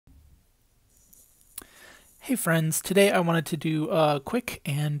Hey friends, today I wanted to do a quick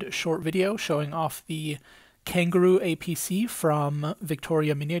and short video showing off the Kangaroo APC from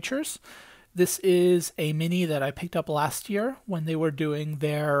Victoria Miniatures. This is a mini that I picked up last year when they were doing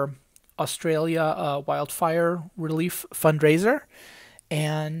their Australia wildfire relief fundraiser,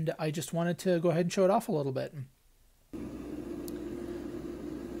 and I just wanted to go ahead and show it off a little bit.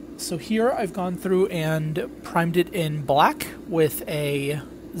 So here I've gone through and primed it in black with a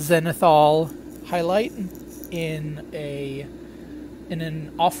zenithal highlight in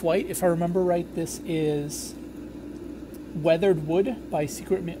an off-white. If I remember right, this is Weathered Wood by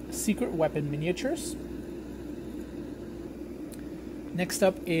Secret Weapon Miniatures. Next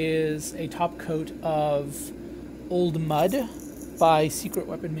up is a top coat of Old Mud by Secret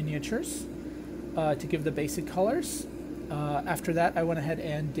Weapon Miniatures to give the basic colors. After that, I went ahead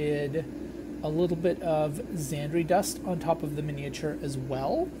and did a little bit of Xandri dust on top of the miniature as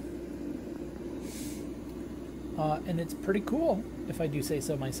well. And it's pretty cool, if I do say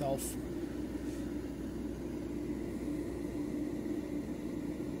so myself.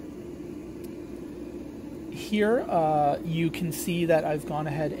 Here you can see that I've gone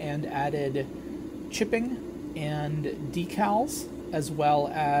ahead and added chipping and decals, as well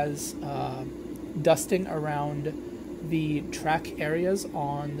as dusting around the track areas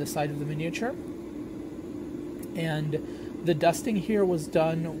on the side of the miniature. And the dusting here was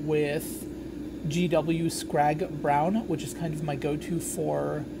done with GW Scrag Brown, which is kind of my go-to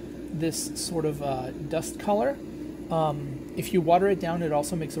for this sort of dust color. If you water it down, it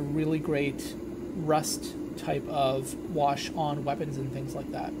also makes a really great rust type of wash on weapons and things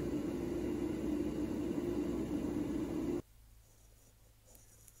like that.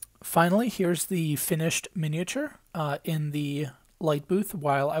 Finally, here's the finished miniature in the light booth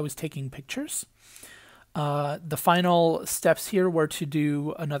while I was taking pictures. The final steps here were to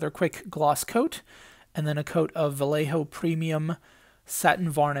do another quick gloss coat and then a coat of Vallejo Premium satin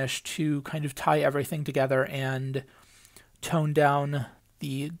varnish to kind of tie everything together and tone down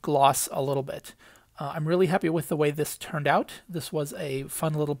the gloss a little bit. I'm really happy with the way this turned out. This was a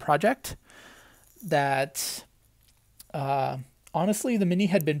fun little project that honestly, the mini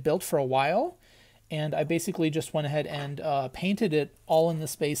had been built for a while, and I basically just went ahead and painted it all in the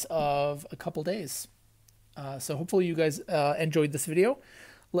space of a couple days. So hopefully you guys enjoyed this video.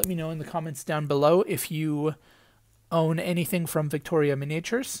 Let me know in the comments down below if you own anything from Victoria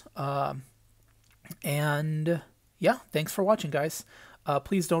Miniatures. And yeah, thanks for watching, guys.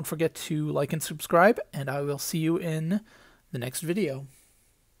 Please don't forget to like and subscribe, and I will see you in the next video.